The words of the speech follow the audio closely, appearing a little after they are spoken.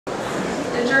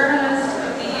Journalist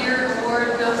of the Year award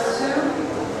goes to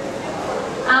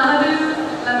Amadou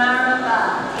Lamara.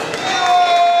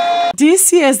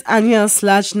 This year's annual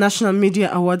Slaj National Media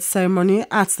Awards ceremony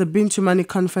at the Bintumani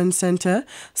Conference Center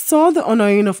saw the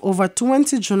honoring of over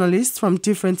 20 journalists from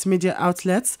different media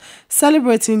outlets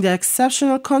celebrating their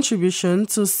exceptional contribution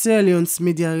to Sierra Leone's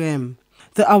media realm.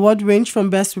 The award ranged from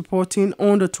Best Reporting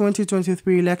on the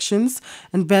 2023 elections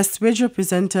and Best Radio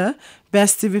Presenter,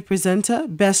 Best TV Presenter,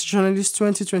 Best Journalist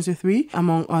 2023,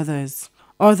 among others.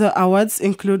 Other awards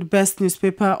include Best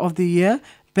Newspaper of the Year,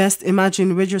 Best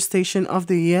Emerging Radio Station of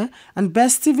the Year, and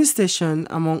Best TV Station,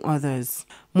 among others.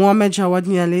 Mohamed Jawad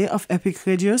Niale of Epic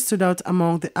Radio stood out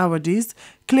among the awardees,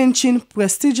 clinching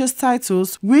prestigious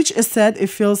titles, which he said he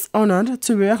feels honored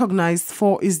to be recognized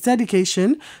for his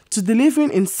dedication to delivering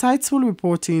insightful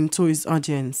reporting to his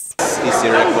audience. It's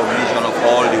a recognition of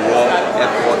all the work,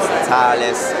 efforts,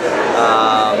 tireless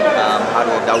hard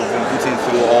work that we've been putting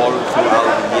throughout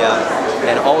the year.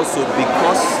 And also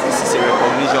because this is a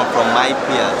recognition from my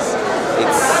peers, it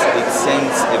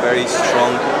sends a very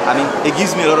strong, it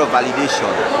gives me a lot of validation,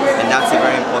 and that's a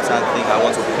very important thing I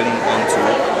want to cling on to,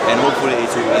 and hopefully it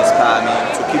will inspire me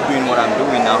to keep doing what I'm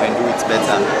doing now and do it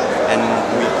better, and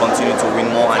we continue to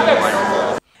win more and more and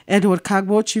more. Edward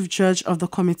Kagbo, Chief Judge of the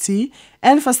committee,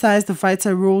 emphasized the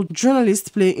vital role journalists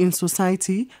play in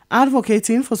society,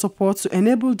 advocating for support to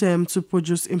enable them to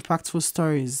produce impactful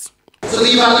stories. So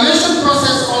the evaluation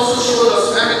process also showed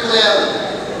us very clearly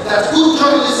that good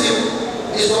journalism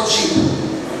is not cheap.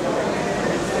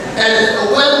 And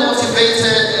a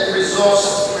well-motivated and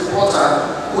resourced reporter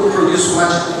would produce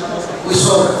magic. We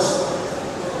saw it.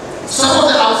 Some of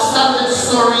the outstanding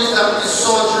stories that we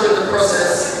saw during the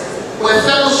process were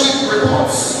fellowship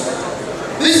reports.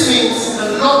 This means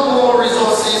a lot more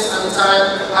resources and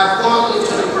time have gone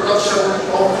into the production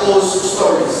of those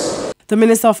stories. The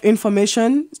Minister of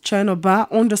Information, Chenoba,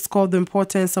 underscored the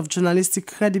importance of journalistic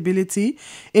credibility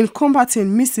in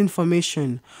combating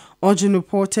misinformation, urging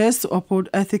reporters to uphold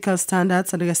ethical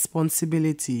standards and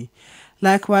responsibility.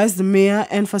 Likewise, the mayor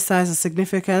emphasized the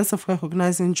significance of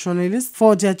recognizing journalists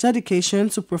for their dedication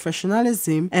to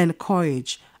professionalism and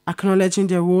courage, acknowledging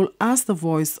their role as the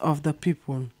voice of the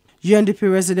people.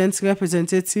 UNDP resident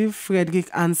representative Frederick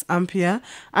Hans Ampere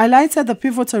highlighted the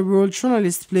pivotal role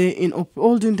journalists play in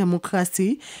upholding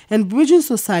democracy and bridging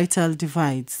societal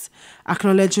divides.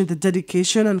 Acknowledging the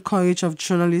dedication and courage of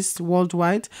journalists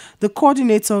worldwide, the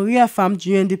coordinator reaffirmed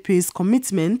UNDP's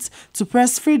commitment to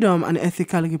press freedom and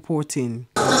ethical reporting.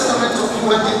 A testament of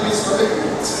UNDP's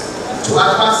commitment to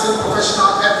advancing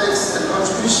professional ethics and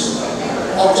contribution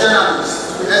of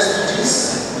journalists to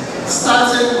SDGs.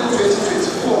 Starting in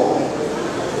 2024,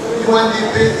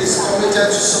 UNDP is committed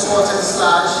to supporting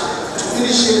Slaj to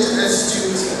initiate and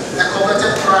institute a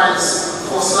coveted prize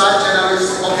for Slaj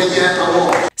Journalist of the Year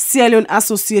award. Sierra Leone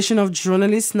Association of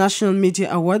Journalists National Media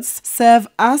Awards serve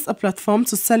as a platform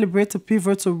to celebrate the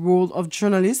pivotal role of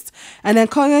journalists and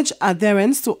encourage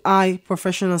adherence to high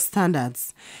professional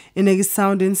standards. In a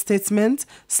resounding statement,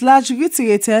 Slaj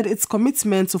reiterated its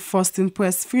commitment to fostering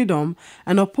press freedom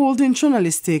and upholding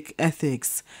journalistic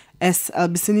ethics.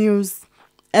 SLBC News,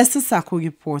 Esther Sako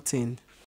reporting.